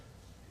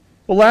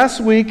Well,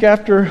 last week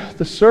after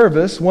the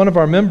service, one of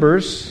our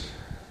members,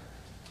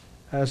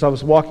 as I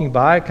was walking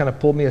by, kind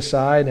of pulled me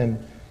aside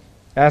and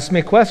asked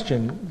me a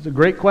question. It was a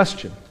great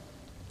question.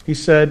 He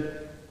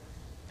said,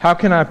 "How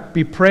can I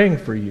be praying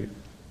for you?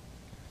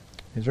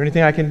 Is there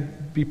anything I can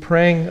be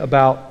praying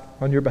about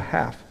on your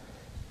behalf?"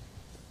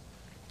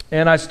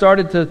 And I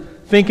started to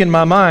think in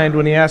my mind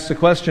when he asked the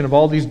question of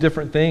all these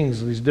different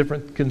things, these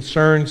different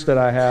concerns that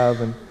I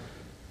have,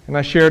 and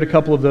I shared a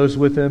couple of those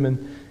with him.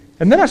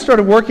 And then I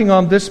started working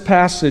on this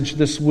passage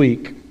this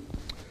week.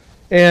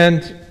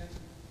 And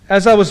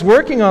as I was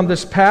working on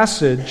this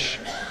passage,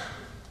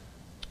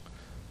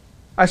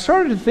 I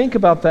started to think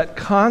about that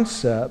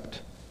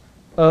concept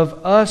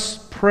of us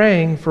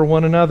praying for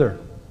one another.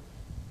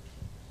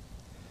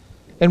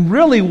 And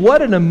really,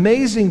 what an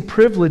amazing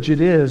privilege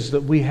it is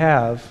that we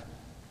have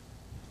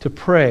to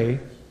pray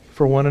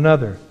for one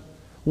another.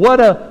 What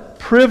a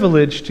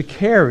privilege to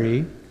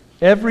carry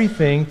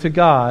everything to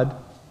God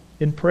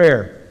in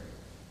prayer.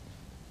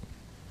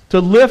 To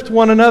lift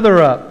one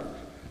another up.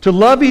 To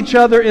love each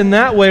other in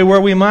that way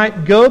where we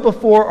might go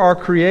before our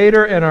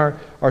Creator and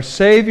our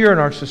Savior and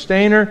our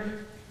Sustainer,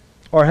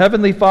 our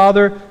Heavenly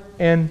Father,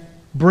 and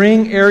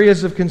bring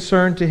areas of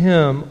concern to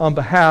Him on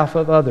behalf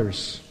of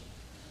others.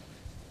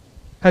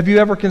 Have you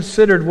ever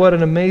considered what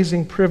an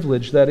amazing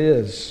privilege that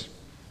is?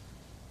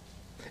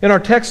 In our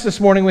text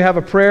this morning, we have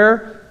a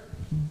prayer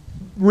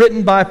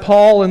written by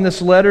Paul in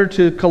this letter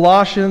to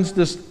Colossians,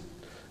 this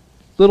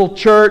little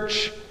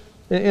church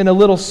in a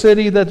little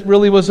city that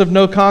really was of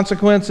no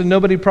consequence, and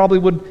nobody probably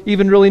would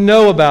even really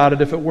know about it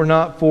if it were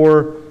not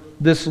for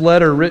this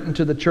letter written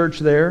to the church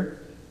there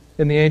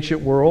in the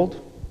ancient world.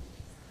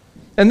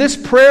 And this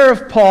prayer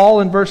of Paul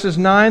in verses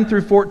 9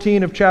 through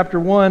 14 of chapter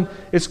 1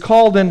 is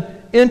called an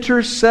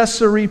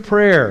intercessory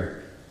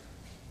prayer.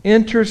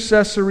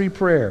 Intercessory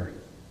prayer.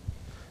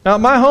 Now,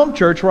 at my home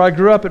church, where I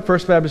grew up at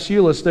First Baptist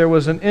Euless, there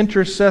was an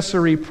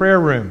intercessory prayer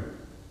room,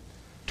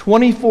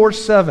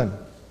 24/7.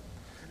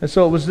 And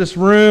so it was this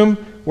room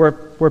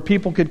where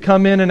people could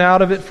come in and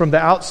out of it from the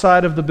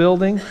outside of the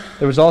building.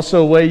 There was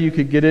also a way you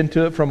could get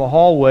into it from a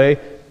hallway,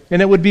 and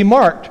it would be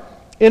marked,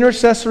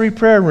 Intercessory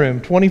Prayer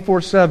Room,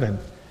 24/7.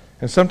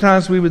 And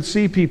sometimes we would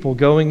see people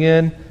going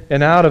in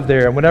and out of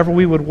there. And whenever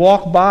we would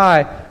walk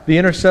by the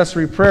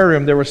intercessory prayer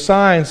room, there were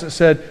signs that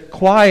said,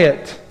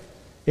 "Quiet,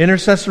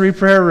 Intercessory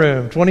Prayer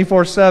Room,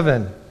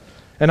 24/7.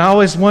 And I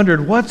always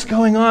wondered, what's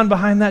going on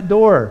behind that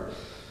door?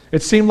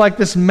 It seemed like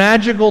this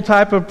magical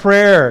type of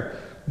prayer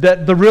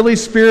that the really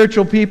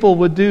spiritual people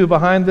would do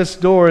behind this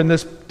door in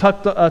this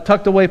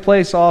tucked away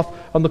place off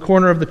on the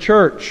corner of the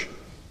church.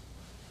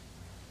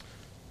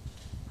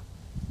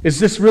 Is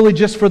this really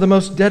just for the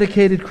most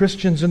dedicated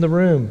Christians in the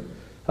room?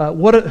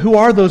 Who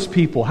are those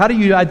people? How do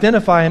you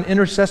identify an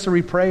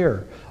intercessory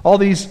prayer? All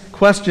these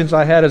questions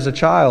I had as a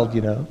child,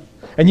 you know.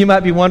 And you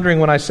might be wondering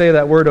when I say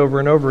that word over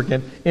and over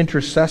again,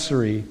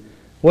 intercessory,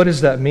 what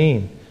does that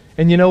mean?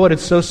 And you know what?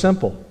 It's so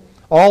simple.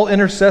 All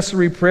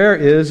intercessory prayer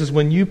is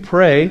when you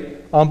pray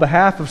on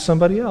behalf of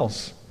somebody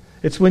else.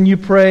 It's when you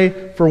pray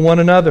for one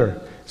another.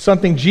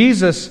 Something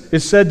Jesus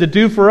is said to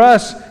do for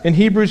us. In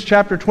Hebrews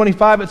chapter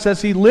 25, it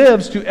says He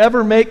lives to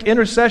ever make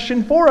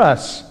intercession for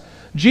us.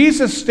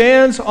 Jesus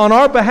stands on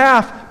our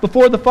behalf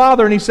before the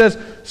Father and He says,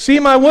 "See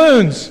my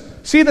wounds,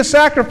 see the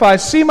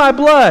sacrifice, see my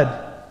blood.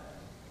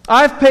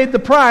 I've paid the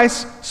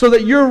price so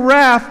that your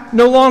wrath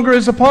no longer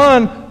is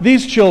upon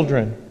these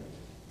children.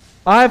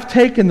 I've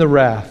taken the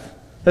wrath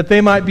that they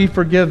might be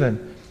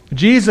forgiven."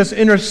 Jesus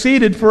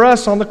interceded for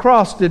us on the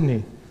cross, didn't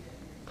He?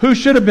 Who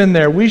should have been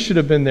there? We should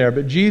have been there,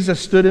 but Jesus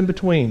stood in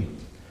between,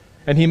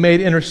 and He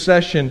made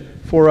intercession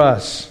for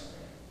us.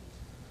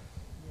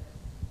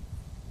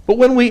 But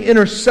when we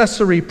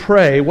intercessory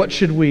pray, what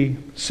should we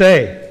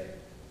say?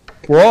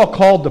 We're all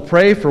called to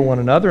pray for one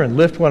another and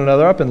lift one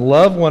another up and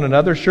love one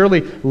another.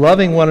 Surely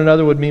loving one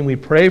another would mean we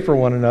pray for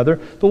one another.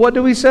 But what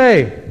do we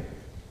say?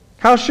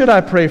 How should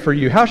I pray for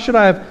you? How should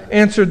I have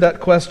answered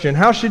that question?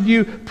 How should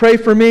you pray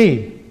for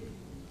me?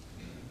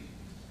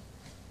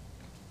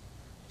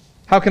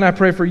 How can I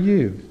pray for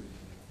you?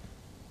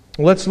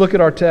 Let's look at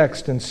our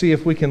text and see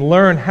if we can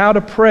learn how to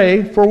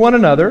pray for one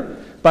another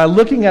by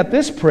looking at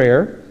this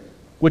prayer,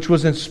 which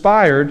was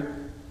inspired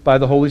by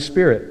the Holy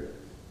Spirit.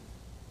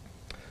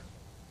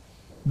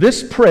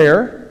 This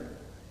prayer,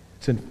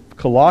 it's in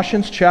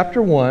Colossians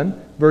chapter 1,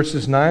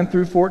 verses 9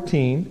 through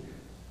 14.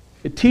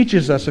 It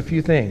teaches us a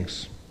few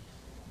things.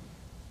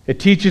 It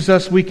teaches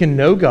us we can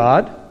know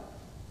God.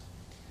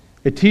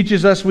 It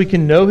teaches us we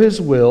can know His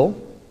will,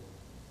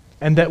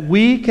 and that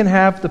we can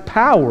have the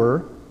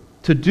power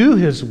to do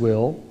His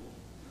will,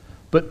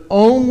 but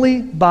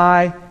only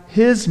by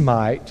His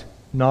might,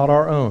 not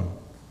our own.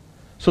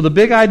 So the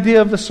big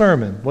idea of the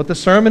sermon, what the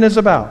sermon is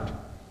about,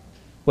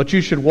 what you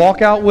should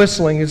walk out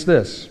whistling is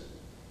this.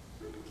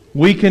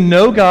 We can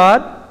know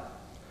God,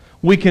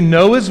 we can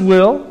know His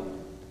will,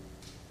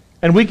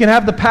 and we can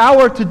have the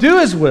power to do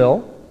His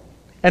will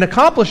and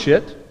accomplish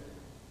it,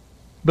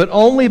 but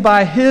only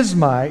by His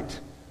might,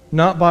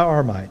 not by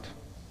our might.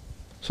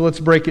 So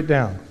let's break it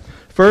down.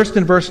 First,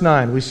 in verse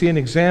 9, we see an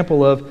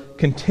example of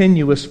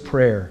continuous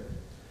prayer.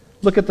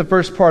 Look at the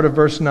first part of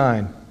verse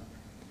 9.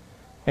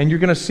 And you're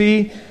going to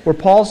see where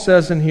Paul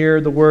says in here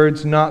the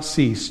words not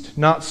ceased,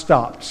 not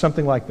stopped,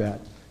 something like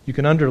that. You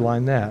can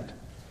underline that.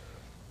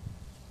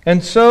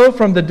 And so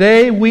from the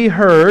day we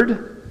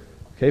heard,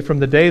 from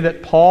the day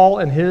that Paul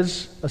and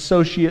his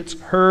associates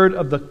heard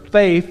of the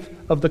faith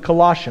of the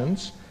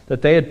Colossians,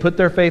 that they had put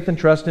their faith and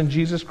trust in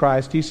Jesus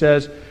Christ, he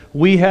says,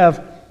 we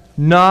have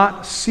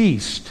not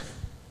ceased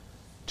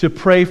to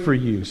pray for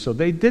you. So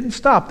they didn't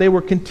stop. They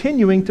were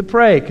continuing to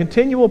pray,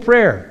 continual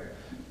prayer.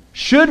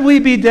 Should we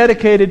be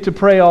dedicated to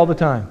pray all the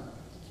time?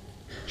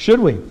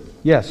 Should we?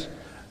 Yes.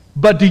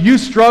 But do you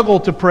struggle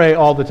to pray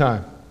all the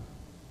time?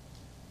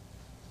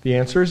 The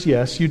answer is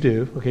yes, you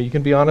do. Okay, you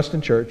can be honest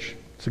in church.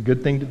 It's a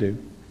good thing to do.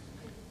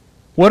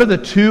 What are the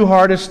two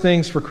hardest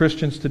things for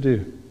Christians to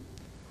do?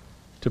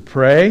 To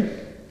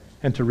pray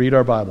and to read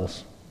our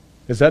Bibles.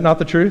 Is that not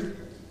the truth?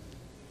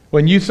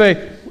 When you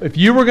say, if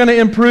you were going to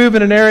improve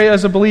in an area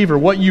as a believer,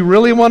 what you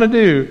really want to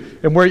do,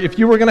 and if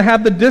you were going to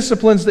have the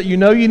disciplines that you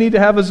know you need to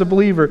have as a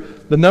believer,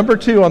 the number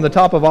 2 on the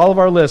top of all of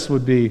our lists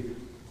would be,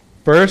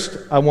 first,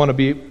 I want to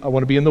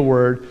be in the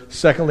Word.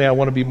 Secondly, I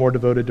want to be more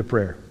devoted to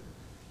prayer.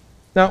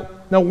 Now,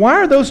 why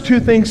are those two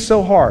things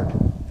so hard?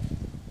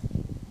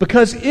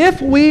 Because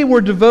if we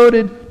were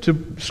devoted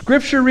to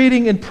Scripture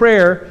reading and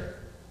prayer,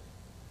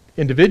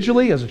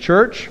 individually, as a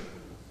church,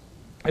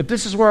 if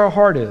this is where our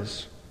heart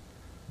is,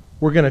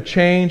 we're going to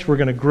change, we're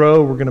going to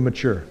grow, we're going to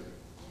mature.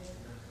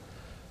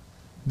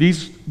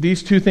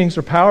 These two things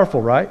are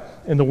powerful, right?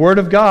 In the Word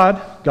of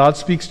God, God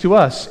speaks to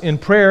us. In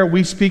prayer,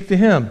 we speak to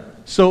Him.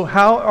 So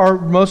how are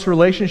most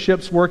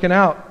relationships working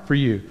out for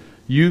you?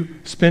 You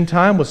spend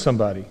time with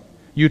somebody.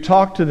 You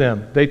talk to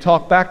them. They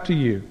talk back to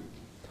you.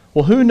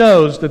 Well, who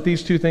knows that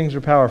these two things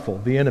are powerful?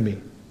 The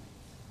enemy.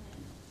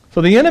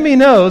 So the enemy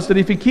knows that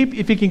if he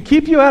can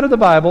keep you out of the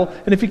Bible,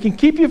 and if he can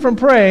keep you from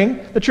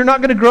praying, that you're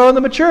not going to grow in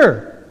the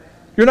mature.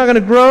 You're not going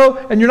to grow,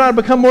 and you're not going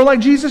to become more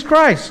like Jesus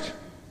Christ.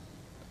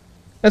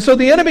 And so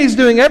the enemy is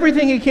doing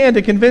everything he can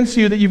to convince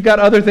you that you've got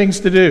other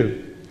things to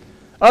do.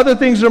 Other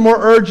things are more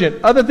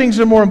urgent. Other things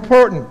are more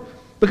important.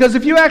 Because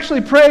if you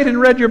actually prayed and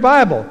read your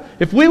Bible,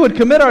 if we would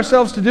commit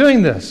ourselves to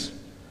doing this,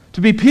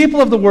 to be people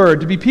of the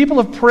Word, to be people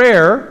of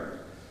prayer,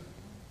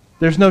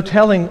 there's no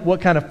telling what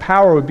kind of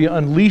power would be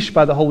unleashed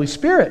by the Holy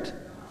Spirit.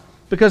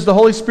 Because the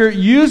Holy Spirit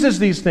uses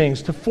these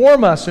things to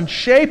form us and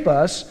shape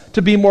us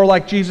to be more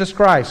like Jesus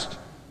Christ.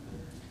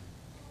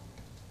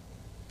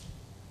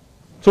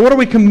 So what are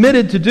we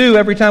committed to do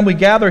every time we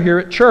gather here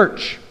at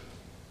church?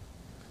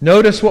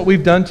 Notice what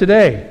we've done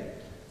today.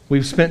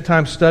 We've spent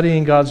time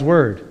studying God's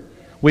Word.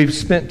 We've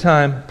spent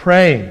time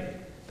praying.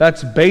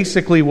 That's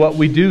basically what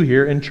we do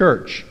here in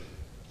church.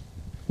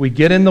 We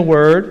get in the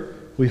Word,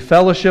 we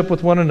fellowship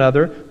with one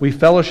another, we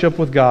fellowship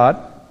with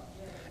God.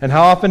 And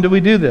how often do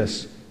we do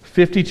this?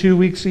 52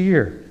 weeks a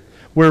year.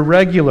 We're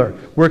regular,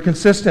 we're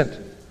consistent,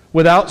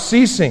 without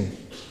ceasing.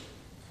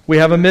 We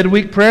have a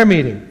midweek prayer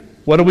meeting.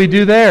 What do we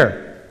do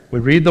there? We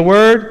read the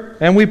Word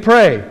and we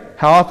pray.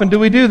 How often do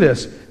we do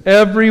this?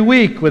 Every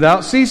week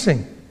without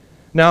ceasing.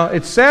 Now,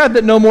 it's sad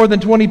that no more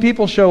than 20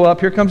 people show up.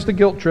 Here comes the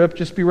guilt trip.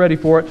 Just be ready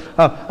for it.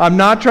 I'm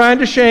not trying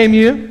to shame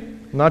you.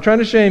 I'm not trying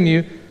to shame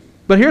you.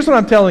 But here's what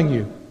I'm telling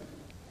you.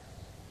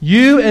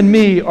 You and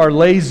me are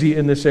lazy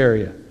in this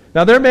area.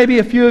 Now, there may be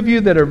a few of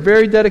you that are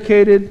very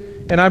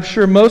dedicated, and I'm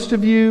sure most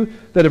of you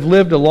that have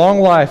lived a long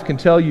life can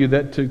tell you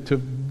that to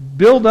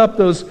build up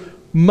those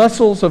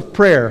muscles of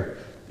prayer,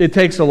 it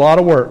takes a lot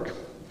of work.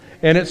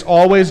 And it's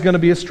always going to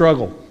be a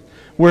struggle.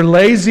 We're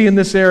lazy in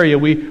this area.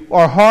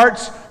 Our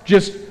hearts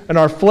and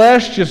our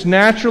flesh just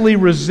naturally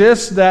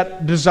resists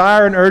that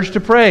desire and urge to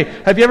pray.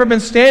 Have you ever been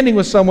standing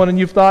with someone and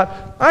you've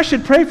thought, I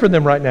should pray for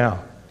them right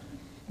now?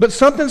 But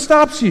something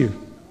stops you.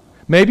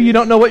 Maybe you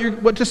don't know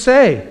what to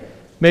say.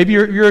 Maybe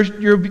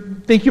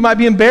you think you might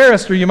be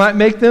embarrassed, or you might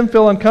make them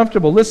feel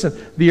uncomfortable. Listen,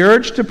 the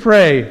urge to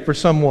pray for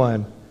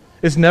someone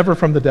is never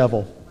from the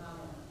devil.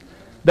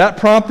 That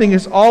prompting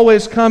is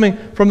always coming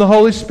from the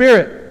Holy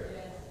Spirit.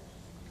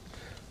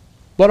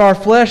 But our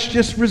flesh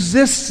just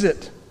resists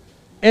it.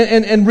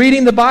 And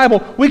reading the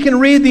Bible, we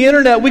can read the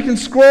internet, we can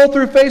scroll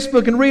through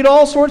Facebook and read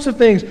all sorts of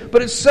things,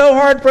 but it's so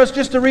hard for us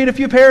just to read a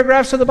few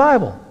paragraphs of the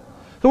Bible.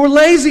 So we're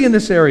lazy in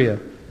this area.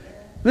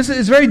 This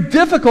is very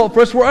difficult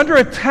for us. We're under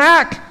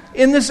attack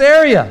in this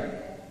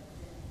area.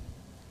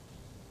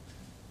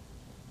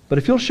 But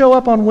if you'll show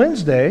up on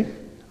Wednesday,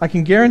 I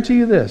can guarantee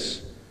you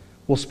this.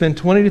 We'll spend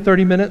 20 to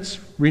 30 minutes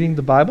reading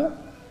the Bible.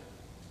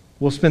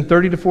 We'll spend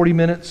 30 to 40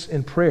 minutes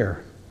in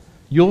prayer.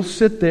 You'll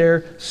sit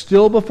there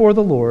still before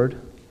the Lord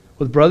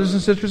with brothers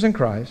and sisters in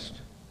Christ.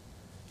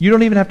 You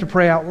don't even have to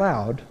pray out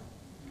loud.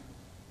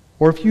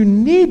 Or if you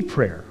need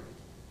prayer,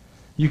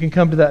 you can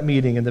come to that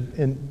meeting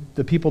and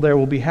the people there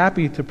will be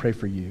happy to pray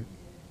for you.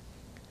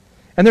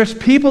 And there's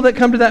people that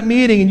come to that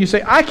meeting and you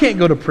say, I can't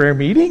go to prayer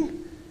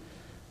meeting.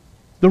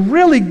 The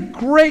really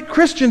great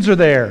Christians are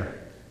there.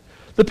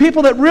 The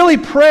people that really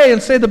pray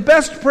and say the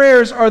best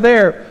prayers are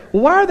there.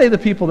 Why are they the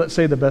people that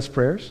say the best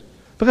prayers?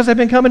 Because they've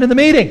been coming to the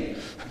meeting.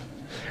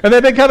 And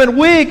they've been coming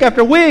week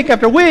after week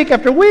after week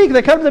after week.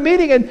 They come to the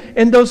meeting,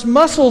 and those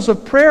muscles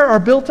of prayer are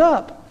built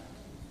up.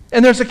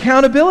 And there's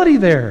accountability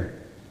there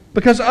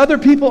because other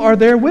people are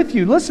there with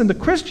you. Listen, the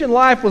Christian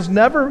life was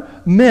never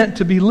meant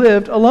to be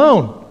lived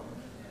alone.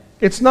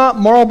 It's not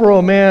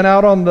Marlboro Man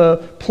out on the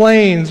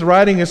plains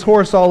riding his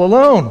horse all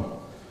alone.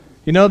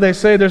 You know, they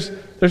say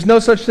there's no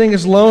such thing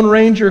as Lone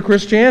Ranger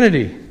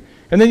Christianity.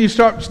 And then you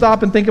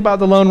stop and think about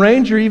the Lone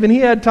Ranger. Even he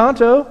had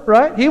Tonto,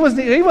 right? He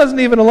wasn't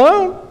even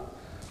alone.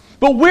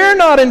 But we're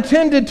not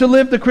intended to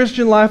live the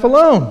Christian life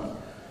alone.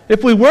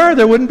 If we were,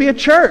 there wouldn't be a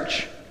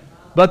church.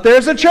 But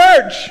there's a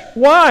church.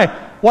 Why?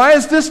 Why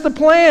is this the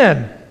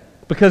plan?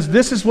 Because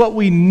this is what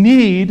we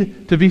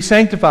need to be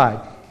sanctified.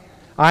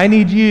 I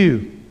need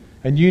you,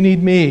 and you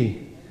need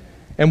me.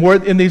 And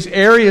we're in these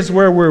areas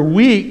where we're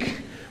weak.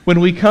 When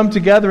we come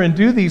together and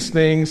do these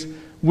things,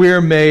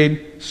 we're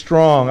made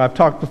strong. I've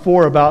talked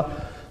before about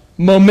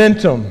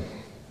momentum.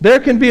 There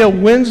can be a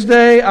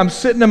Wednesday, I'm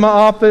sitting in my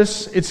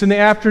office, it's in the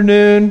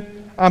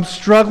afternoon, I'm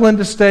struggling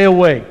to stay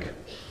awake.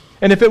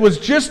 And if it was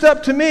just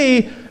up to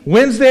me,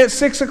 Wednesday at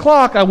 6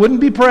 o'clock, I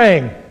wouldn't be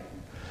praying.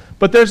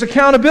 But there's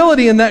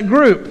accountability in that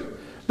group.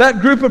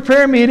 That group of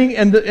prayer meeting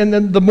and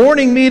the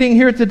morning meeting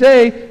here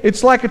today,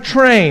 it's like a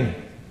train.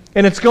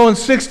 And it's going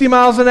 60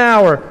 miles an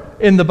hour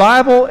in the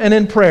Bible and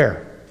in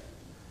prayer.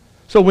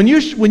 So when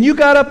you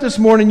got up this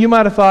morning, you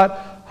might have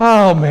thought,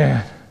 oh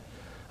man,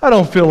 I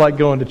don't feel like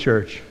going to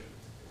church.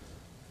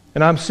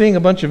 And I'm seeing a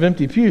bunch of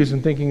empty pews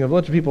and thinking a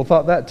bunch of people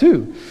thought that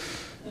too.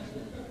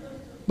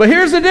 But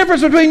here's the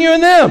difference between you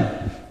and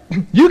them.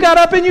 You got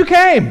up and you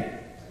came.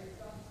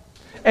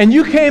 And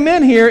you came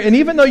in here, and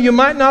even though you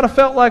might not have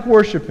felt like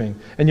worshiping,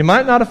 and you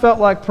might not have felt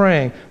like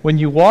praying, when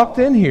you walked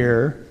in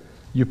here,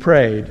 you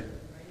prayed.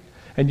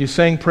 And you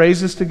sang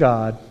praises to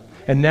God.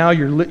 And now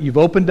you've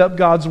opened up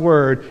God's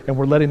Word, and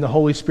we're letting the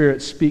Holy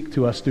Spirit speak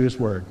to us through His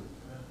Word.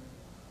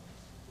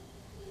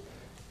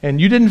 And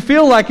you didn't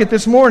feel like it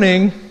this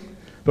morning,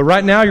 but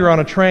right now you're on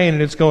a train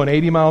and it's going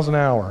 80 miles an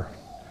hour.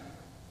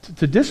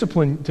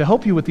 To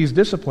help you with these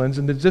disciplines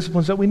and the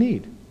disciplines that we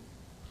need,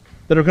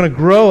 that are going to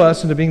grow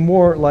us into being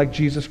more like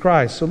Jesus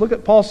Christ. So look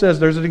at Paul says,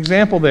 there's an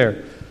example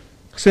there.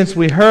 Since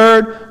we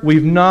heard,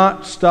 we've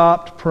not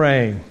stopped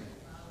praying.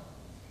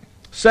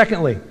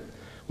 Secondly,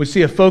 we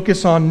see a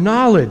focus on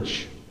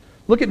knowledge.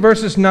 Look at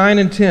verses 9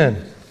 and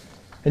 10.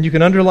 And you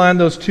can underline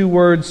those two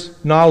words,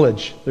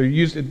 knowledge.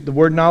 The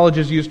word knowledge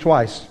is used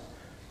twice.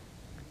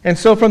 And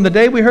so from the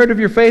day we heard of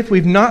your faith,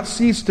 we've not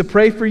ceased to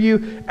pray for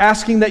you,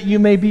 asking that you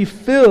may be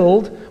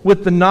filled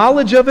with the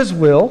knowledge of His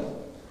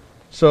will.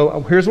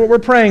 So here's what we're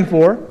praying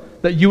for,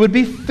 that you would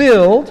be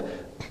filled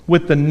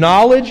with the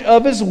knowledge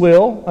of His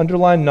will,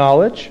 underline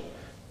knowledge,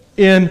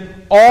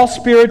 in all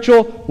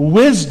spiritual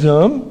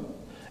wisdom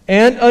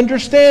and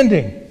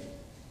understanding.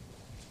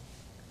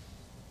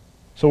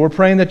 So we're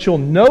praying that you'll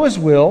know His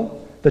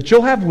will, that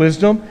you'll have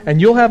wisdom, and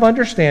you'll have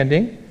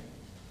understanding,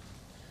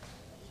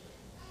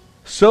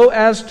 so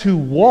as to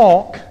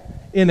walk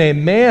in a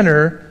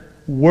manner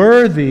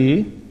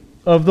worthy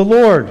of the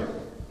Lord.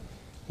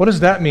 What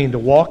does that mean, to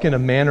walk in a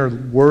manner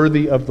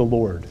worthy of the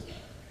Lord?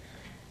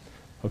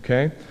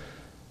 Okay.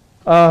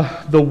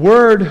 The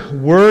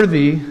word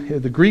worthy,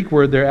 the Greek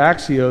word there,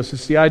 axios,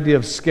 is the idea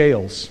of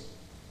scales.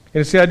 And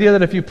it's the idea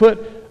that if you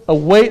put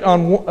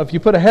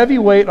a heavy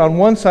weight on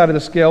one side of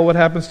the scale, what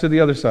happens to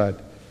the other side?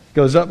 It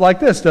goes up like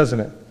this,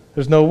 doesn't it?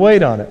 There's no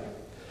weight on it.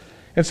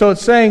 And so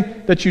it's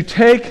saying that you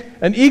take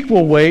an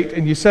equal weight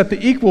and you set the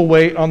equal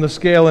weight on the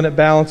scale and it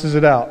balances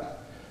it out.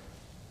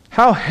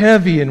 How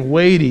heavy and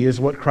weighty is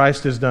what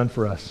Christ has done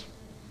for us?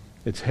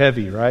 It's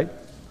heavy, right?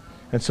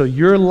 And so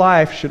your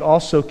life should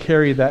also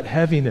carry that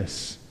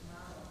heaviness.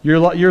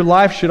 Your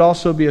life should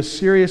also be a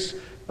serious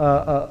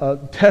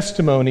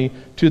testimony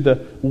to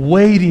the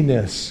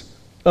weightiness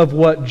of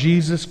what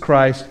Jesus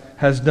Christ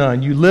has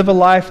done. You live a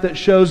life that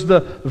shows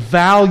the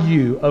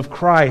value of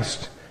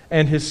Christ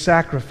and His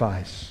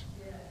sacrifice.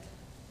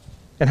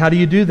 And how do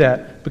you do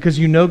that? Because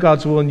you know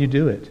God's will and you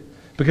do it.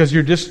 Because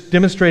you're just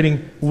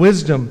demonstrating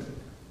wisdom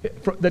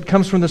that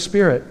comes from the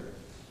Spirit.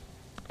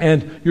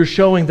 And you're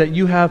showing that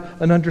you have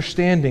an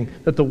understanding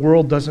that the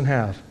world doesn't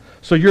have.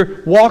 So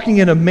you're walking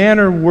in a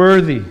manner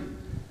worthy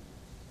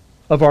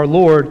of our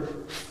Lord,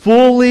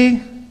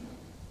 fully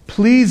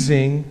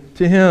pleasing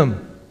to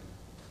Him.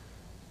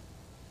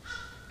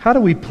 How do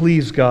we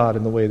please God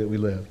in the way that we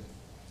live?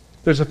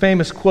 There's a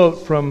famous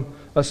quote from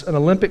an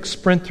Olympic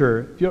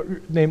sprinter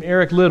named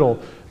Eric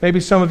Liddell. Maybe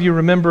some of you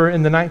remember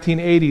in the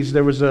 1980s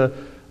there was a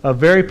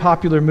very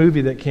popular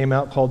movie that came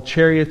out called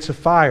Chariots of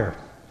Fire.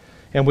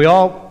 And we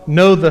all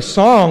know the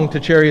song to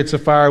Chariots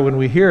of Fire when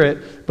we hear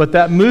it, but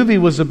that movie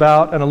was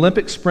about an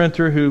Olympic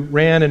sprinter who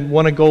ran and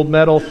won a gold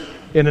medal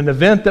in an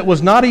event that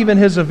was not even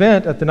his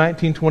event at the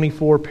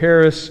 1924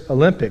 Paris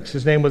Olympics.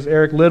 His name was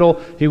Eric Liddell.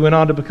 He went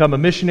on to become a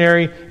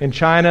missionary in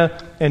China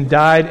and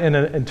died in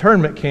an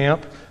internment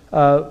camp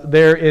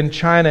there in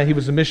China. He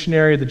was a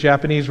missionary. The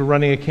Japanese were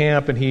running a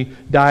camp, and he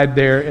died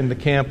there in the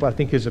camp. I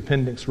think his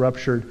appendix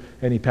ruptured,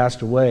 and he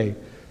passed away.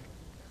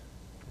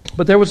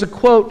 But there was a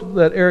quote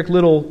that Eric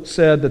Liddell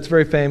said that's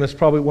very famous,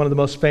 probably one of the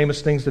most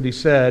famous things that he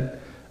said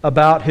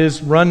about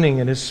his running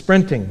and his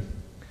sprinting.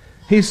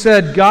 He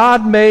said,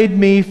 "God made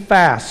me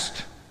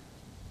fast,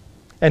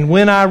 and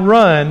when I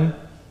run,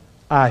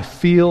 I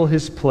feel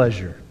His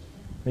pleasure."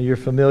 Now, you're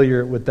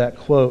familiar with that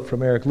quote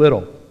from Eric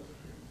Liddell.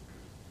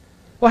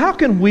 Well, how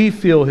can we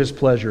feel His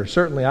pleasure?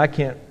 Certainly I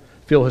can't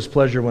feel His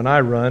pleasure when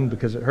I run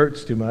because it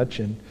hurts too much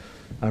and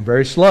I'm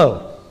very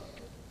slow.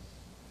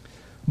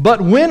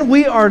 But when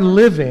we are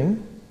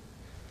living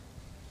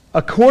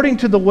according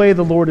to the way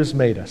the Lord has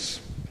made us.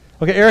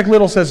 Okay, Eric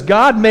Liddell says,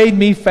 God made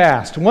me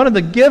fast. One of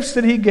the gifts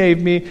that He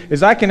gave me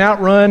is I can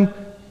outrun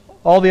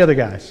all the other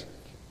guys.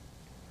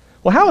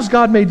 Well, how has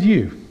God made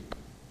you?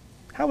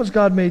 How has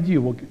God made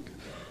you?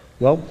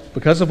 Well,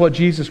 because of what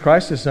Jesus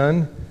Christ has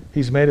done,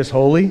 He's made us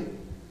holy.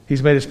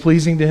 He's made us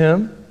pleasing to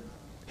Him.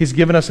 He's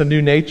given us a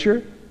new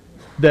nature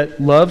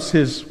that loves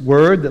His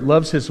Word, that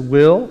loves His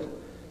will.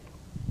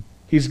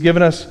 He's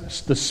given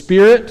us the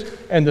Spirit,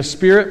 and the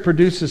Spirit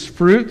produces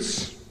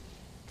fruits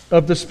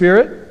of the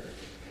Spirit.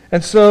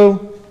 And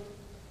so,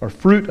 or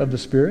fruit of the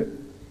Spirit.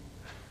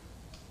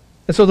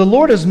 And so the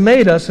Lord has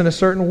made us in a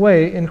certain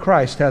way in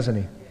Christ, hasn't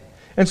He?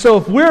 And so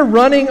if we're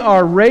running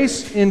our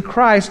race in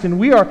Christ and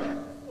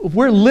if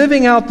we're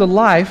living out the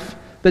life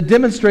that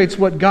demonstrates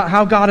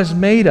how God has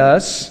made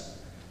us,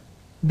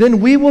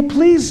 then we will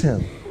please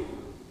Him.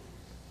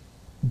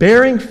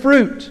 Bearing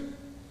fruit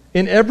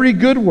in every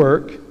good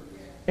work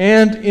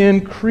and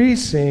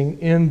increasing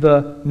in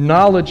the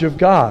knowledge of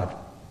God.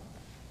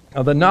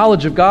 Now, the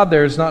knowledge of God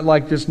there is not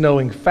like just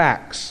knowing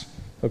facts,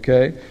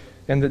 okay?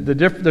 And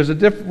there's a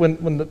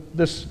difference when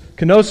this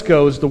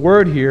kenosko is the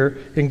word here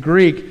in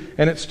Greek,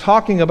 and it's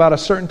talking about a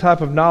certain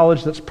type of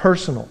knowledge that's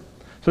personal.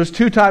 So there's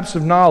two types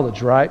of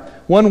knowledge, right?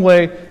 One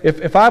way,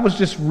 if I was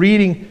just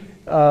reading,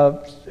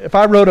 if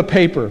I wrote a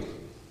paper,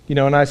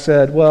 and I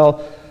said,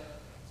 well,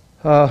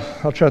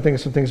 I'll try to think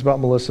of some things about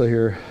Melissa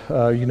here.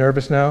 Are you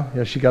nervous now?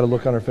 Yeah, she got a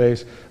look on her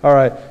face. All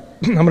right,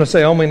 I'm going to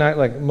say only night,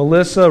 like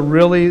Melissa,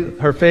 really,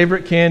 her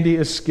favorite candy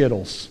is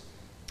Skittles.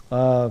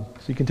 So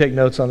you can take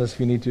notes on this if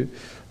you need to.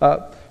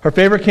 Her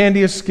favorite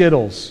candy is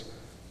Skittles.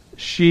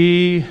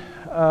 She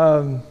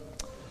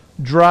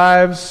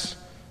drives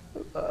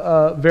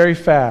very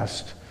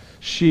fast.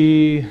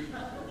 She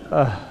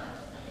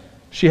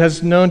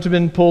has known to have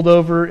been pulled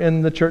over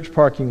in the church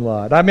parking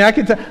lot. I mean,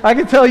 I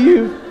could tell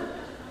you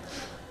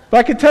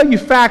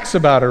facts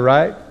about her,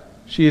 right?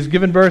 She has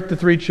given birth to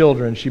 3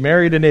 children. She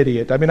married an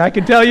idiot. I mean, I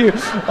could tell you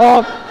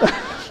all,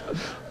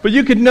 but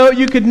you could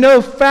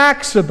know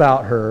facts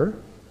about her,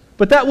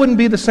 but that wouldn't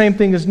be the same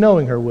thing as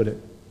knowing her, would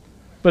it?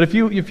 But if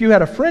you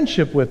had a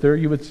friendship with her,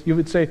 you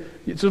would say,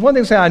 so one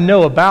thing to say I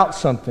know about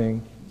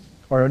something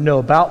or know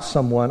about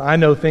someone. I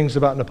know things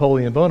about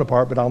Napoleon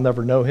Bonaparte, but I'll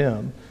never know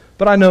him.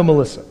 But I know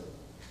Melissa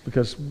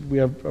because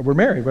we're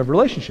married, we have a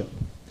relationship.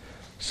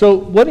 So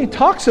when he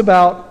talks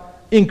about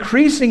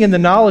increasing in the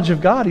knowledge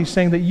of God, he's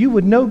saying that you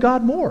would know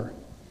God more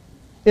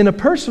in a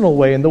personal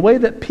way, in the way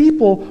that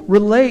people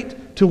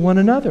relate to one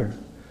another.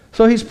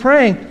 So he's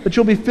praying that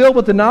you'll be filled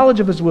with the knowledge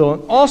of His will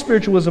and all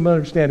spiritual wisdom and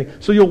understanding.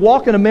 So you'll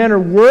walk in a manner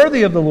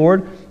worthy of the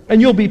Lord, and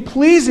you'll be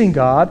pleasing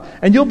God,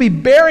 and you'll be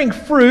bearing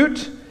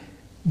fruit,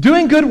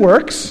 doing good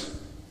works,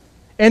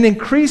 and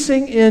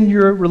increasing in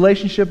your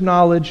relationship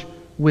knowledge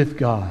with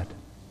God.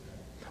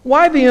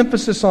 Why the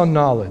emphasis on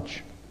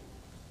knowledge?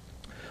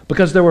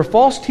 Because there were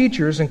false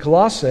teachers in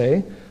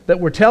Colossae that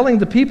were telling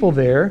the people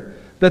there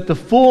that the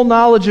full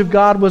knowledge of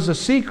God was a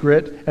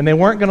secret, and they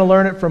weren't going to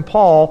learn it from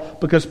Paul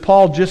because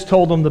Paul just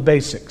told them the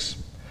basics. So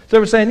they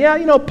were saying,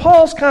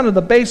 Paul's kind of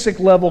the basic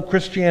level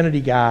Christianity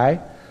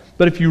guy,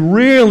 but if you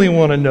really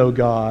want to know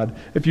God,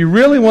 if you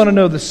really want to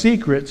know the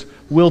secrets,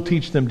 we'll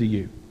teach them to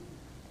you.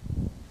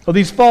 Well,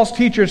 these false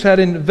teachers had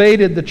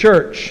invaded the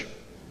church.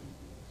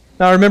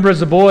 Now, I remember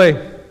as a boy,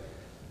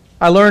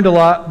 I learned a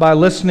lot by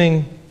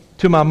listening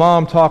to my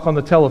mom talk on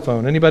the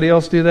telephone. Anybody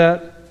else do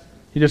that?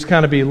 You just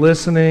kind of be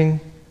listening,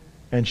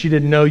 and she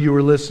didn't know you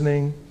were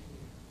listening.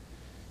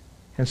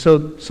 And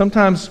so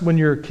sometimes when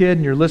you're a kid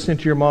and you're listening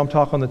to your mom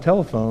talk on the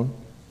telephone,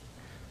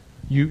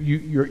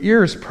 your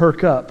ears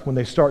perk up when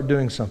they start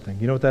doing something.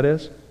 You know what that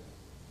is?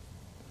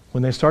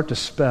 When they start to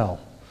spell.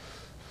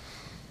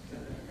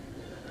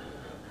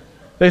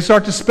 They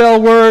start to spell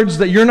words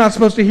that you're not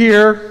supposed to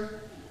hear,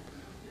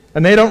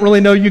 and they don't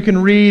really know you can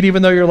read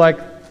even though you're like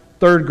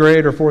 3rd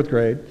grade or 4th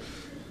grade.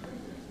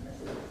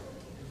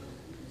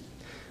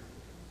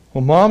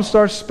 When Mom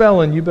starts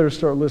spelling, you better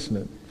start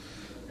listening.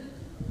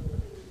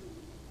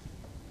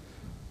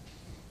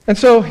 And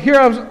so here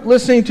I was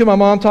listening to my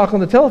mom talk on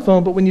the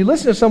telephone, but when you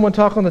listen to someone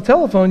talk on the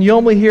telephone, you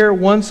only hear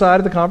one side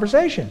of the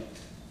conversation.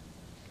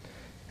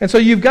 And so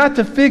you've got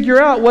to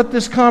figure out what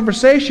this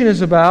conversation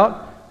is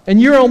about,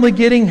 and you're only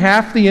getting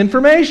half the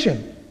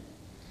information.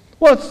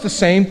 Well, it's the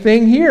same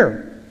thing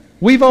here.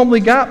 We've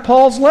only got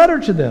Paul's letter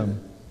to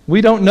them.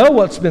 We don't know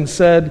what's been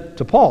said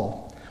to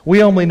Paul.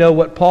 We only know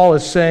what Paul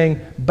is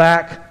saying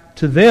back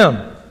to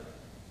them.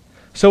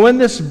 So in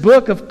this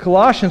book of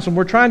Colossians, when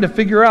we're trying to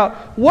figure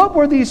out what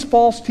were these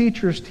false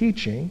teachers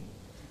teaching,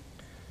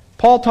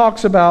 Paul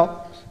talks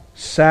about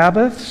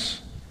Sabbaths.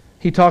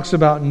 He talks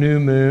about new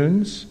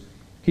moons.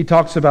 He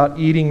talks about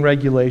eating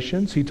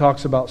regulations. He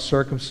talks about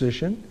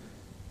circumcision.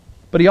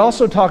 But he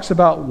also talks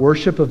about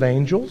worship of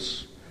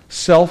angels,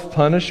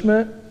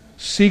 self-punishment,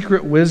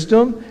 secret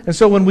wisdom. And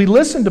so when we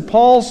listen to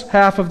Paul's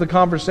half of the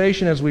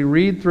conversation as we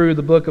read through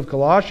the book of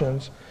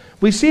Colossians,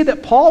 we see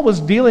that Paul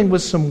was dealing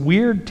with some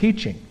weird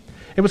teaching.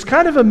 It was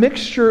kind of a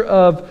mixture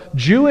of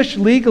Jewish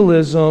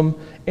legalism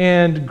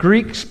and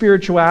Greek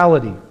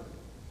spirituality.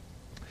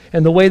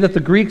 And the way that the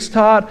Greeks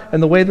taught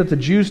and the way that the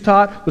Jews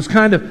taught was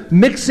kind of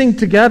mixing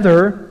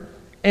together,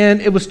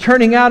 and it was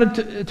turning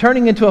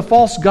into a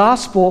false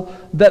gospel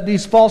that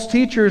these false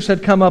teachers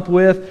had come up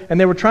with, and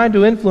they were trying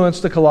to influence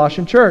the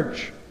Colossian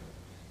church.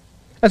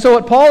 And so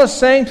what Paul is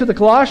saying to the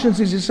Colossians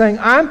is he's saying,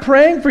 I'm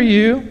praying for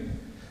you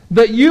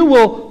that you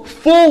will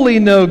fully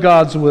know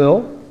God's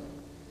will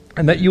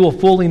and that you will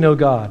fully know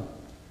God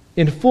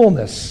in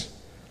fullness.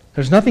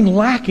 There's nothing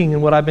lacking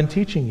in what I've been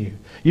teaching you.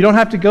 You don't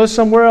have to go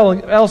somewhere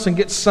else and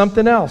get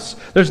something else.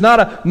 There's not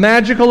a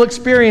magical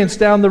experience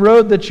down the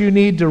road that you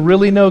need to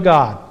really know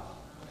God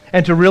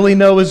and to really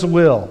know His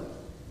will.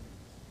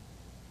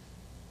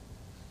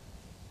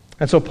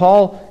 And so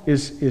Paul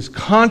is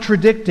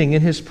contradicting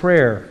in his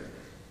prayer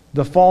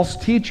the false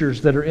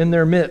teachers that are in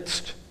their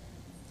midst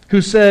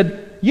who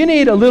said, you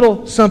need a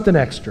little something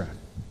extra.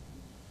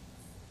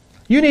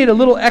 You need a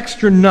little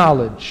extra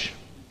knowledge.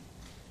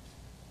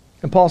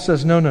 And Paul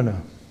says,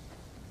 no.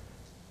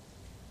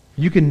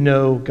 You can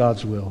know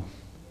God's will.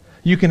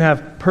 You can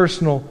have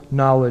personal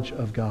knowledge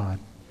of God.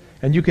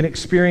 And you can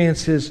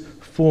experience His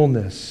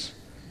fullness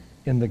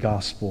in the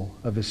gospel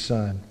of His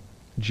Son,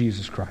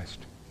 Jesus Christ.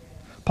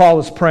 Paul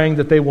is praying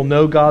that they will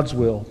know God's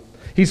will.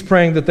 He's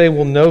praying that they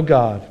will know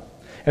God.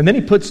 And then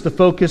he puts the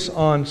focus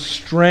on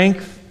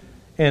strength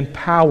and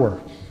power.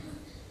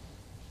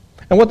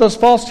 And what those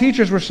false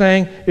teachers were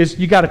saying is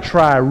you got to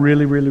try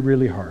really, really,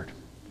 really hard.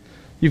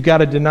 You've got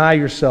to deny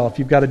yourself.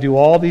 You've got to do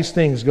all these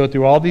things, go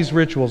through all these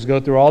rituals, go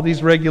through all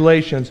these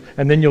regulations,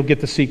 and then you'll get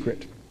the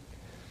secret.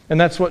 And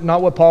that's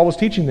not what Paul was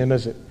teaching them,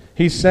 is it?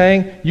 He's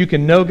saying you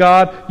can know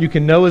God, you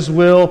can know His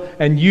will,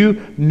 and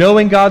you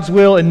knowing God's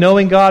will and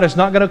knowing God is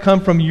not going to come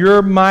from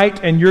your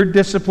might and your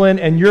discipline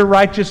and your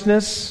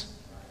righteousness.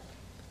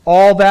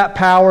 All that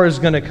power is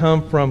going to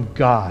come from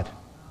God.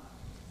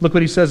 Look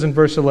what he says in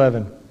verse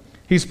 11.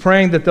 He's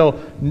praying that they'll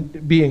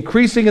be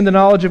increasing in the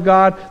knowledge of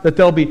God, that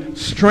they'll be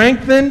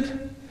strengthened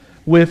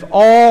with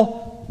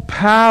all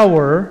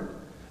power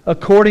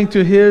according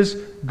to His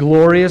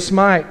glorious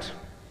might.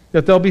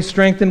 That they'll be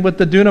strengthened with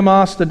the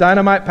dunamis, the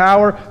dynamite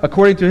power,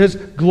 according to His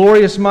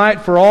glorious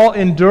might for all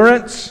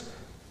endurance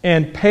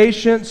and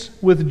patience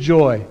with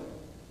joy.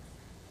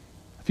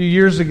 A few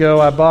years ago,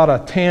 I bought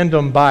a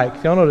tandem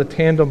bike. Y'all know what a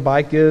tandem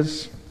bike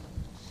is?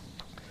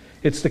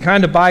 It's the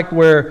kind of bike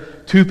where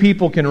two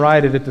people can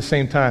ride it at the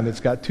same time. It's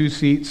got 2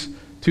 seats,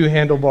 2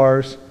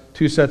 handlebars,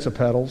 2 sets of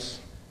pedals.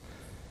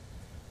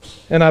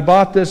 And I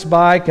bought this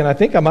bike, and I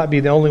think I might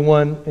be the only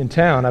one in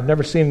town. I've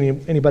never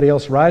seen anybody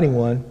else riding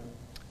one.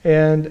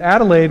 And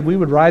Adelaide, we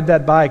would ride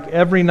that bike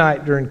every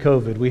night during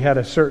COVID. We had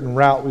a certain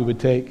route we would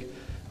take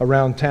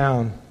around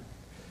town.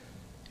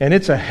 And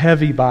it's a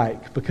heavy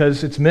bike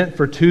because it's meant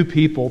for 2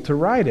 people to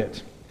ride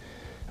it.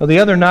 Now, the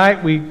other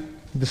night, we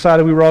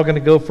decided we were all going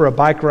to go for a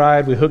bike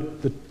ride. We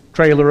hooked the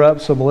trailer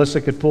up so Melissa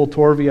could pull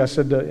Torvey. I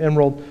said to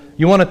Emerald,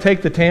 you want to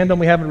take the tandem?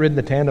 We haven't ridden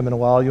the tandem in a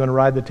while. You want to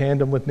ride the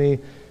tandem with me?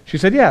 She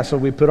said, yeah. So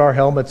we put our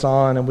helmets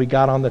on and we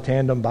got on the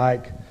tandem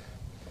bike.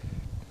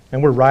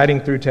 And we're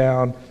riding through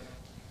town.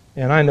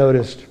 And I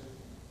noticed,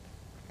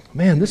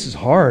 man, this is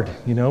hard.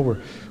 You know, we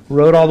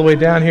rode all the way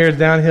down here,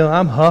 downhill.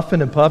 I'm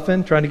huffing and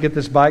puffing, trying to get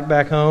this bike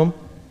back home.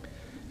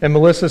 And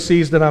Melissa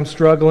sees that I'm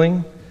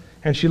struggling.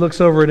 And she looks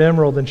over at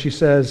Emerald and she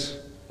says,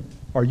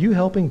 are you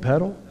helping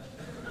pedal?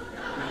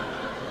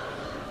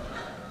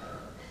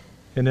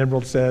 And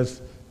Emerald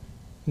says,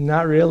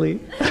 not really.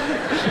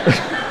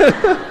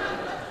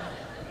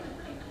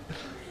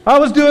 I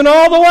was doing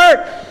all the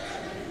work.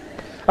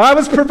 I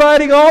was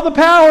providing all the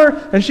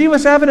power, and she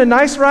was having a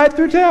nice ride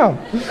through town.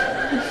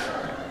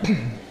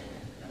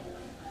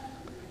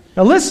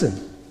 Now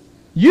listen,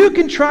 you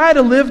can try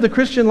to live the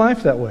Christian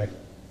life that way.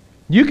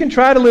 You can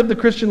try to live the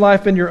Christian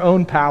life in your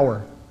own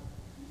power.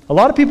 A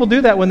lot of people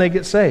do that when they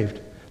get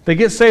saved. They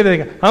get saved, they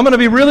think, I'm going to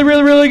be really,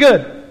 really, really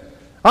good.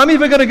 I'm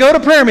even going to go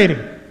to prayer meeting.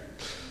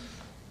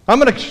 I'm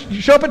going to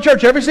show up at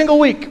church every single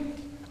week.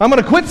 I'm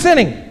going to quit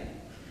sinning.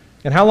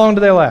 And how long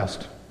do they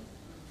last?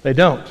 They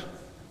don't.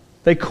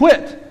 They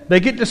quit. They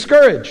get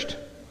discouraged.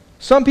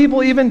 Some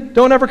people even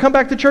don't ever come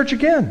back to church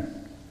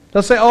again.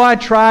 They'll say, I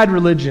tried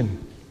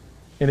religion,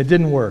 and it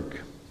didn't work.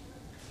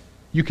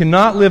 You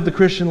cannot live the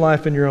Christian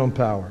life in your own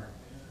power.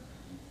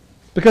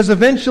 Because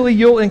eventually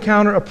you'll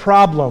encounter a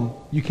problem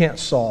you can't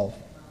solve.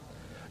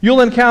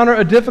 You'll encounter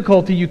a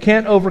difficulty you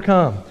can't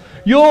overcome.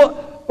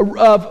 You'll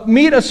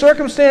meet a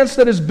circumstance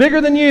that is bigger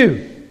than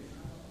you.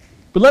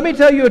 But let me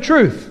tell you a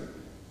truth.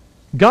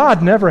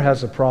 God never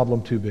has a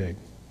problem too big.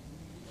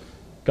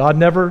 God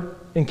never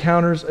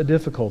encounters a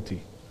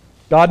difficulty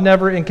God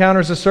never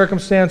encounters a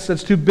circumstance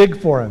that's too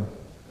big for him.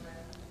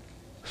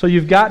 So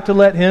you've got to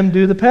let him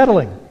do the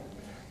peddling.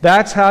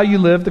 That's how you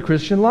live the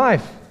Christian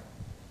life.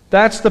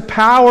 That's the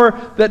power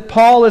that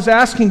Paul is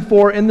asking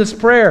for in this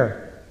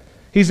prayer.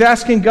 He's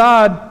asking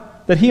God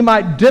that he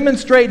might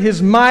demonstrate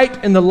his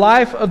might in the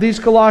life of these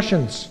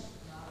Colossians.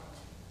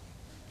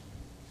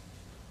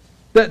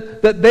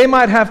 That they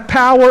might have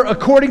power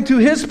according to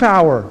his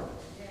power.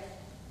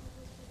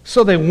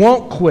 So they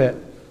won't quit.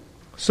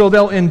 So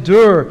they'll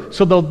endure.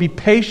 So they'll be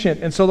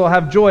patient. And so they'll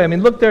have joy. I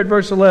mean, look there at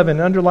verse 11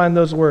 and underline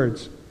those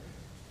words.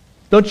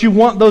 Don't you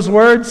want those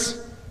words?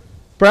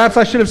 Perhaps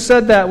I should have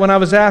said that when I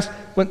was asked,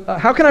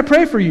 how can I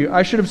pray for you?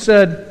 I should have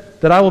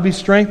said that I will be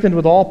strengthened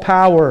with all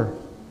power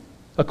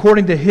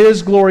according to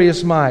his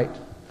glorious might.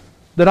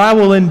 That I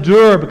will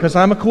endure because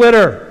I'm a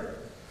quitter.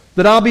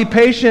 That I'll be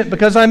patient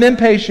because I'm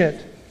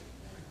impatient.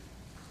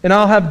 And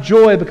I'll have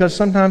joy because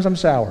sometimes I'm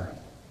sour.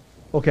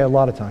 Okay, a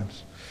lot of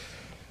times.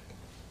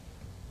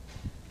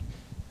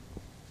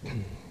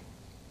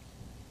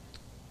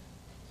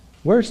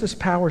 Where's this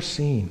power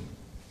seen?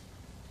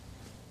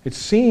 It's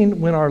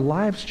seen when our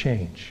lives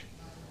change.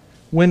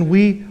 When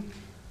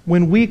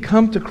we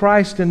come to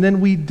Christ and then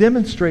we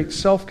demonstrate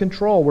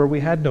self-control where we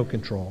had no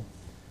control.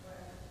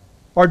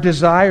 Our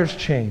desires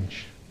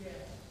change.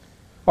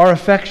 Our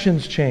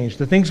affections change.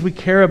 The things we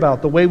care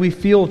about, the way we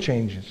feel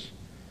changes.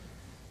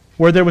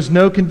 Where there was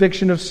no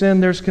conviction of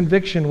sin, there's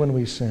conviction when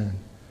we sin.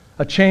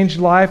 A changed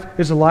life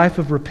is a life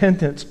of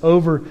repentance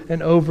over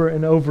and over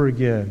and over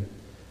again.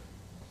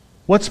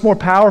 What's more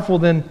powerful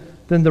than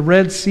the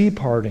Red Sea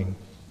parting?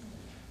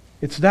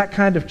 It's that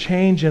kind of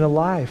change in a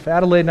life.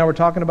 Adelaide and I were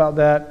talking about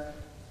that,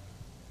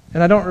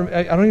 and I don't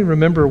even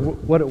remember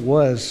what it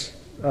was.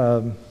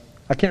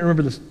 I can't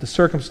remember the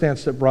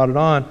circumstance that brought it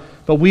on,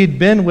 but we'd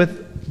been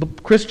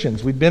with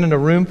Christians. We'd been in a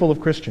room full of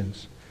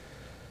Christians.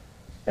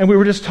 And we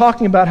were just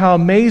talking about how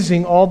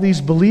amazing all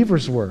these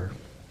believers were.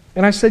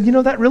 And I said,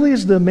 that really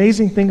is the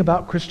amazing thing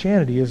about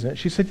Christianity, isn't it?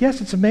 She said, yes,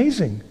 it's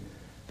amazing.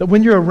 That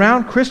when you're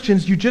around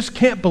Christians, you just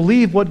can't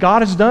believe what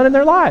God has done in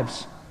their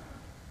lives.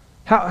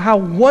 How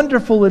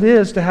wonderful it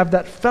is to have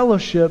that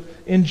fellowship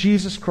in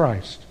Jesus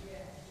Christ.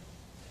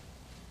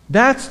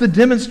 That's the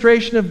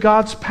demonstration of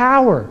God's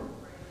power.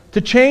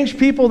 To change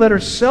people that are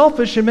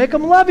selfish and make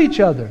them love each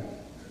other.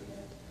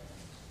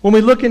 When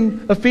we look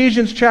in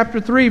Ephesians chapter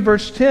 3,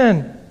 verse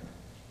 10,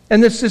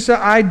 and this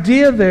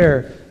idea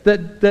there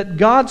that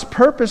God's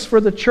purpose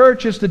for the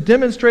church is to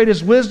demonstrate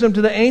His wisdom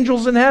to the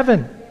angels in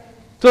heaven.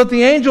 So that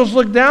the angels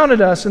look down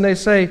at us and they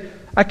say,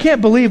 I can't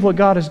believe what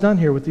God has done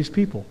here with these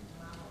people.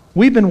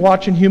 We've been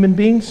watching human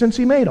beings since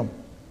He made them.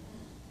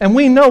 And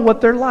we know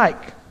what they're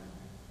like.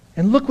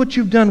 And look what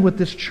you've done with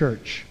this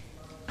church.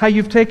 How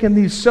you've taken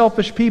these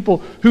selfish people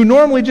who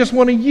normally just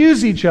want to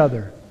use each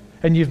other,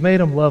 and you've made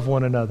them love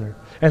one another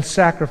and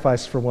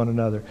sacrifice for one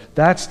another.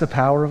 That's the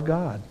power of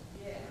God.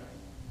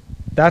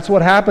 That's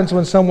what happens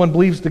when someone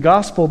believes the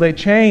gospel. They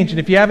change. And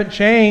if you haven't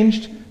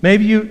changed,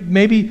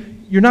 maybe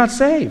you're not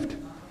saved.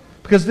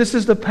 Because this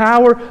is the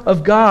power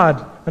of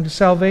God unto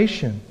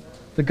salvation.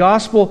 The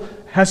gospel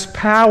has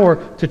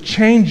power to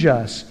change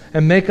us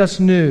and make us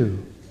new.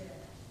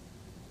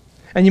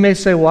 And you may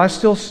say, well, I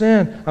still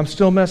sin. I'm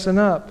still messing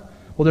up.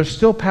 Well, there's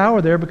still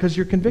power there because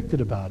you're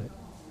convicted about it.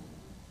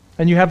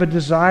 And you have a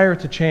desire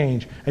to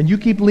change. And you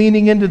keep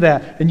leaning into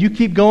that. And you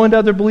keep going to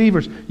other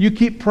believers. You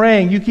keep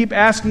praying. You keep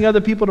asking other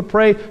people to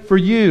pray for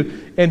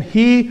you. And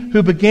He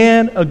who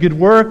began a good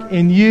work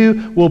in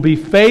you will be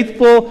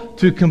faithful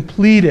to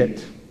complete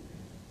it.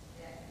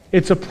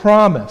 It's a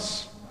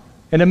promise.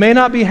 And it may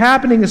not be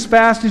happening as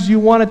fast as you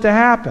want it to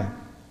happen.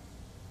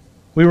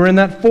 We were in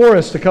that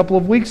forest a couple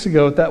of weeks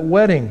ago at that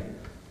wedding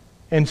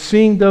and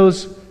seeing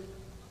those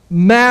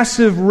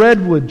massive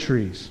redwood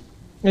trees.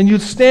 And you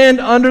stand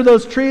under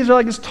those trees, they're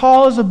like as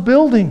tall as a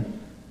building.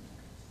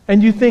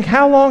 And you think,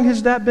 how long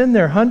has that been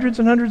there? Hundreds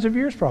and hundreds of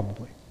years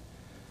probably.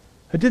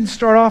 It didn't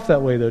start off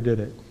that way though, did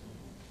it?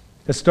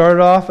 It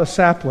started off a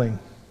sapling.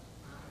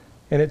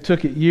 And it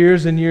took it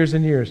years and years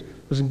and years.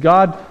 Listen,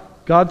 God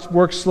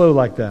works slow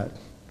like that.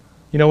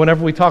 You know,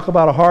 whenever we talk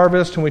about a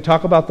harvest, when we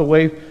talk about the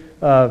way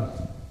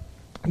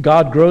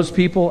God grows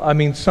people, I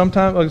mean,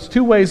 sometimes, there's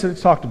two ways that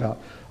it's talked about.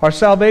 Our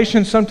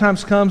salvation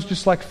sometimes comes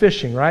just like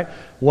fishing, right?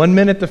 1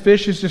 minute the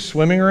fish is just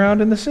swimming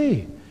around in the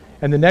sea.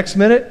 And the next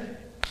minute,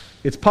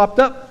 it's popped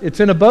up. It's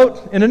in a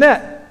boat, in a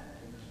net.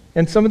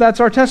 And some of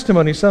that's our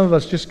testimony. Some of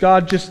us,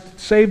 God just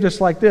saved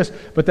us like this.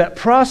 But that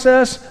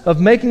process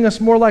of making us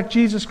more like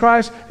Jesus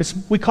Christ,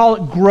 we call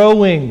it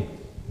growing.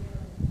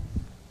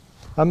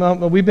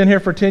 We've been here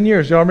for 10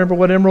 years. Y'all remember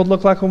what Emerald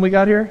looked like when we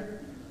got here?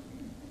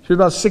 She was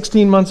about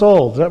 16 months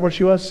old. Is that what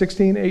she was?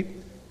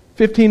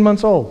 15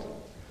 months old.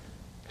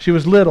 She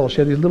was little. She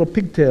had these little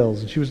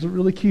pigtails, and she was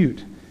really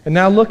cute. And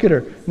now look at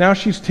her. Now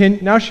she's 10.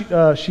 Now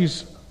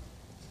she's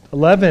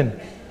 11.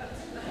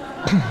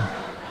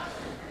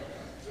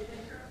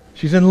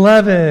 She's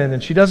 11,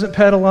 and she doesn't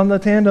pedal on the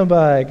tandem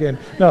bike. And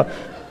no,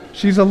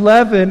 she's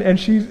 11, and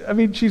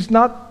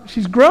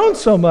she's grown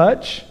so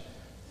much.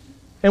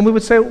 And we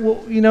would say,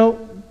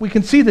 well, we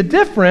can see the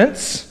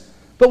difference,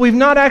 But we've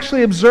not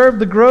actually observed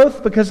the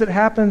growth because it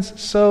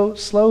happens so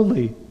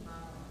slowly.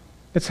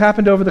 It's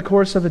happened over the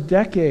course of a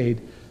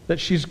decade that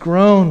she's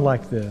grown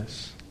like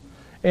this.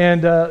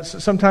 And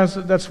sometimes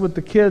that's with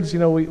the kids.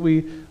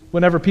 We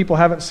whenever people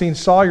haven't seen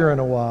Sawyer in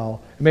a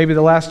while, maybe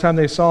the last time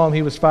they saw him,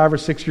 he was 5 or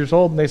 6 years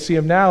old, and they see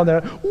him now, and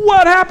they're,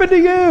 what happened to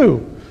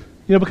you?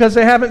 Because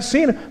they haven't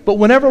seen him. But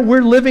whenever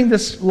we're living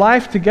this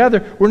life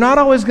together, we're not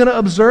always going to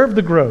observe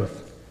the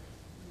growth.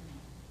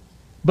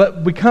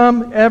 But we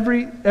come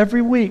every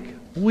week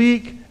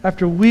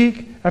after week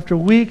after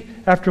week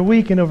after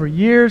week, and over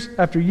years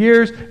after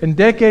years and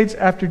decades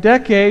after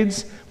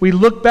decades, we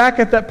look back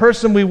at that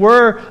person we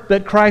were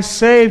that Christ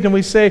saved, and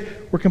we say,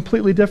 we're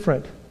completely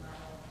different.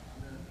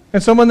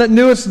 And someone that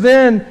knew us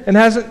then and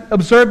hasn't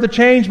observed the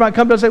change might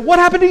come to us and say, what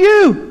happened to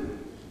you?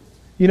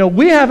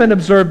 We haven't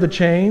observed the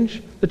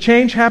change. The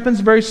change happens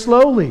very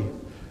slowly.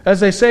 As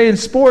they say in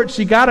sports,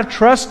 you got to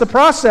trust the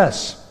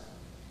process.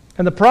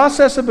 And the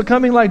process of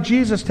becoming like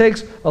Jesus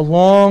takes a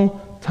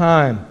long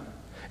time.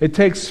 It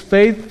takes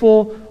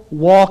faithful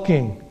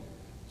walking.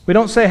 We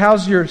don't say,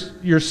 how's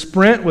your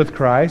sprint with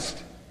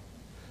Christ?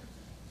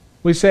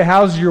 We say,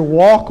 how's your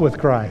walk with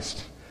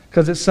Christ?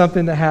 Because it's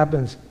something that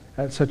happens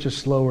at such a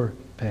slower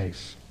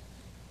pace.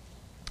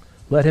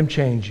 Let Him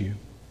change you.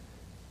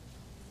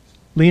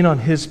 Lean on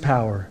His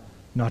power,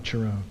 not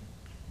your own.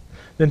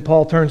 Then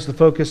Paul turns the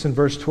focus in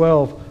verse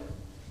 12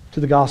 to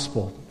the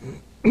gospel.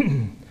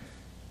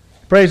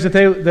 Prays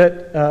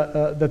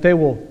that they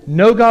will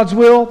know God's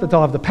will, that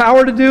they'll have the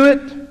power to do it.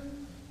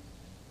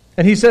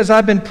 And he says,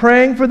 I've been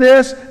praying for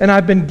this, and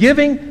I've been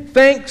giving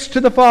thanks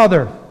to the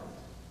Father,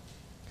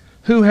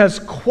 who has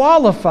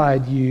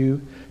qualified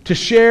you to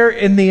share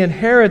in the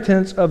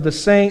inheritance of the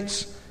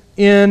saints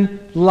in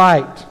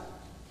light.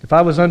 If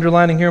I was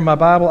underlining here in my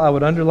Bible, I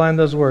would underline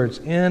those words,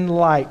 in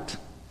light.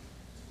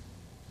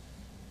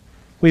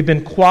 We've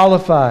been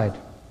qualified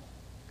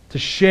to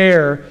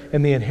share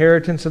in the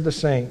inheritance of the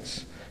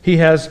saints. He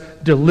has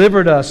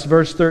delivered us,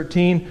 verse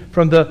 13,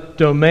 from the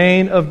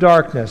domain of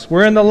darkness.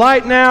 We're in the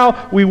light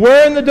now. We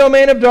were in the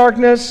domain of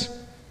darkness,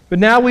 but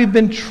now we've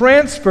been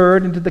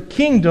transferred into the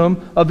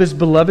kingdom of His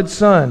beloved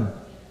Son,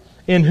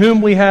 in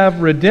whom we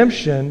have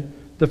redemption,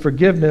 the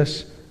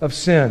forgiveness of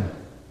sin.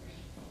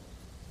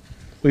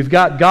 We've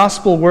got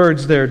gospel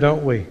words there,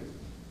 don't we?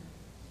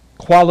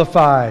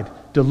 Qualified,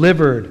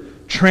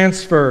 delivered,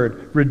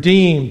 transferred,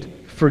 redeemed,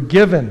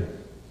 forgiven.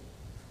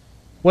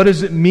 What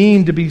does it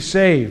mean to be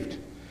saved?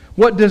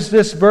 What does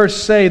this verse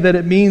say that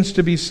it means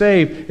to be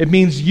saved? It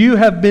means you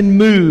have been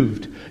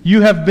moved.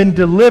 You have been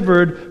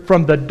delivered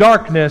from the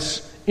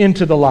darkness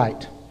into the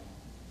light.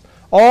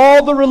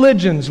 All the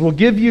religions will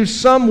give you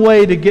some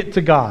way to get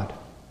to God.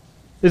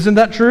 Isn't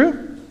that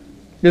true?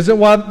 Isn't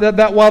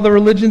that why the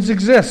religions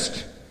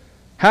exist?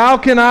 How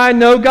can I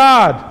know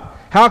God?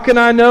 How can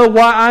I know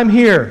why I'm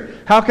here?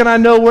 How can I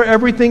know where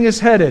everything is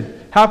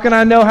headed? How can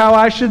I know how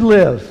I should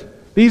live?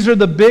 These are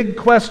the big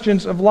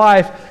questions of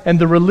life, and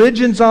the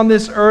religions on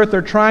this earth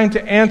are trying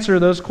to answer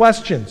those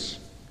questions.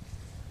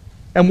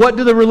 And what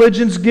do the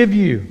religions give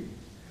you?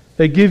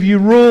 They give you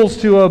rules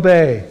to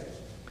obey.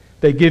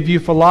 They give you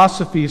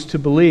philosophies to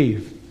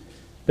believe.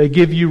 They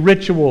give you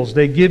rituals.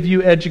 They give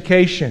you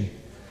education.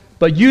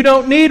 But you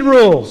don't need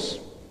rules.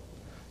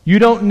 You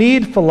don't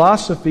need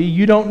philosophy.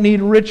 You don't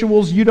need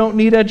rituals. You don't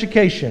need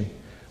education.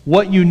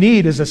 What you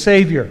need is a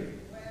Savior.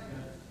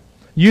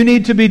 You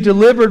need to be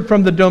delivered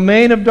from the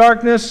domain of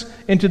darkness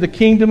into the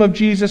kingdom of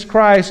Jesus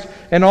Christ.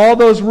 And all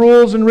those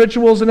rules and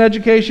rituals and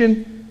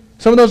education,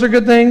 some of those are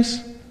good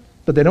things,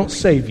 but they don't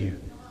save you.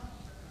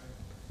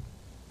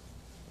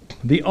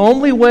 The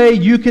only way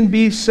you can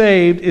be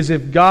saved is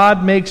if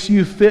God makes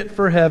you fit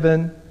for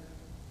heaven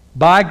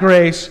by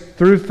grace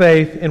through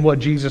faith in what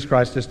Jesus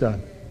Christ has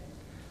done.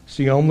 It's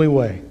the only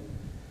way.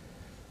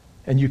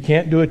 And you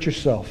can't do it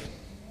yourself.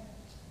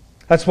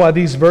 That's why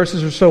these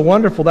verses are so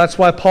wonderful. That's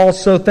why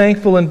Paul's so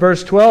thankful in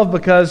verse 12,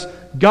 because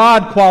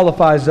God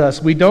qualifies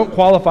us. We don't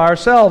qualify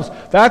ourselves.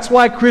 That's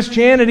why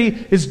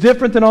Christianity is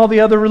different than all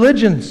the other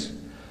religions.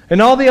 In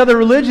all the other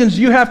religions,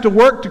 you have to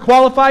work to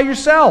qualify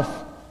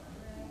yourself.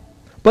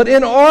 But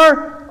in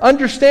our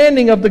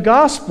understanding of the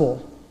gospel,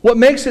 what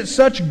makes it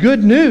such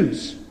good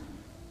news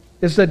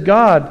is that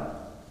God,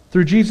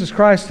 through Jesus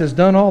Christ, has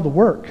done all the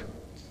work.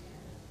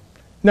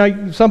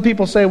 Now, some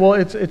people say, well,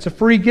 it's a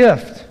free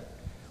gift.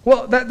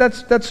 Well,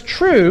 that's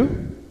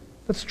true.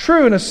 That's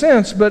true in a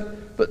sense, but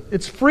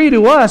it's free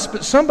to us,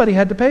 but somebody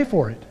had to pay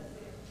for it.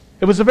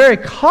 It was a very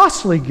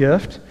costly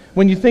gift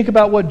when you think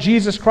about what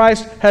Jesus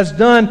Christ has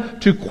done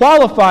to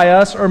qualify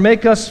us or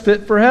make us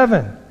fit for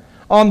heaven.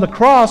 On the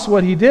cross,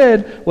 what He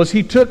did was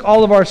He took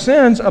all of our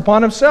sins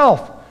upon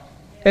Himself.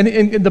 And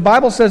the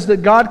Bible says that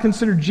God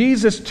considered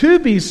Jesus to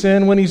be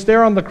sin when He's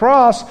there on the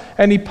cross,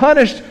 and He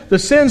punished the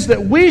sins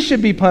that we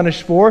should be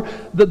punished for.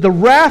 The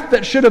wrath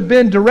that should have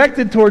been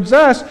directed towards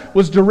us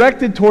was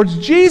directed towards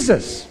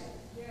Jesus.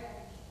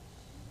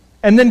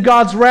 And then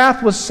God's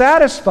wrath was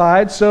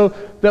satisfied so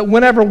that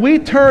whenever we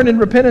turn in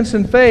repentance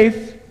and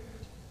faith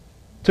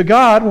to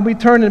God, when we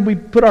turn and we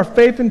put our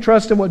faith and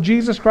trust in what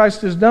Jesus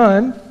Christ has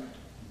done,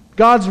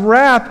 God's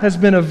wrath has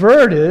been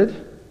averted,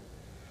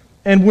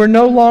 and we're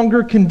no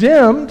longer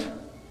condemned.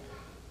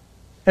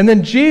 And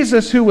then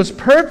Jesus, who was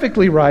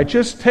perfectly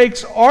righteous,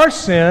 takes our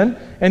sin,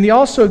 and He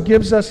also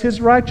gives us His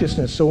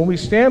righteousness. So when we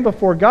stand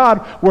before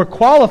God, we're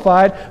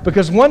qualified,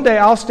 because one day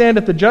I'll stand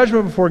at the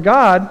judgment before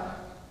God,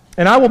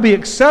 and I will be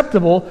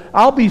acceptable.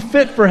 I'll be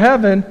fit for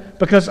heaven,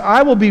 because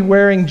I will be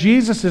wearing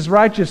Jesus'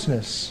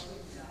 righteousness.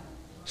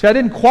 See, I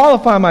didn't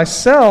qualify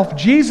myself.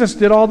 Jesus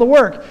did all the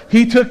work.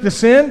 He took the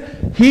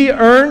sin. He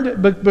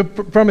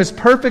earned, from His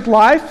perfect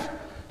life,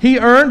 He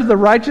earned the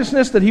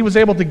righteousness that He was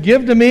able to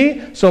give to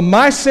me. So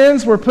my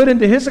sins were put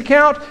into His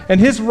account, and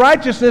His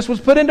righteousness was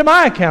put into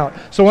my account.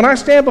 So when I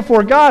stand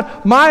before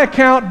God, my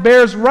account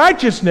bears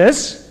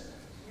righteousness,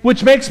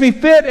 which makes me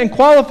fit and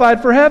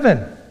qualified for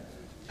heaven.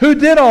 Who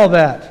did all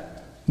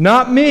that?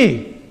 Not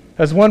me.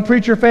 As one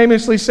preacher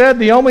famously said, the only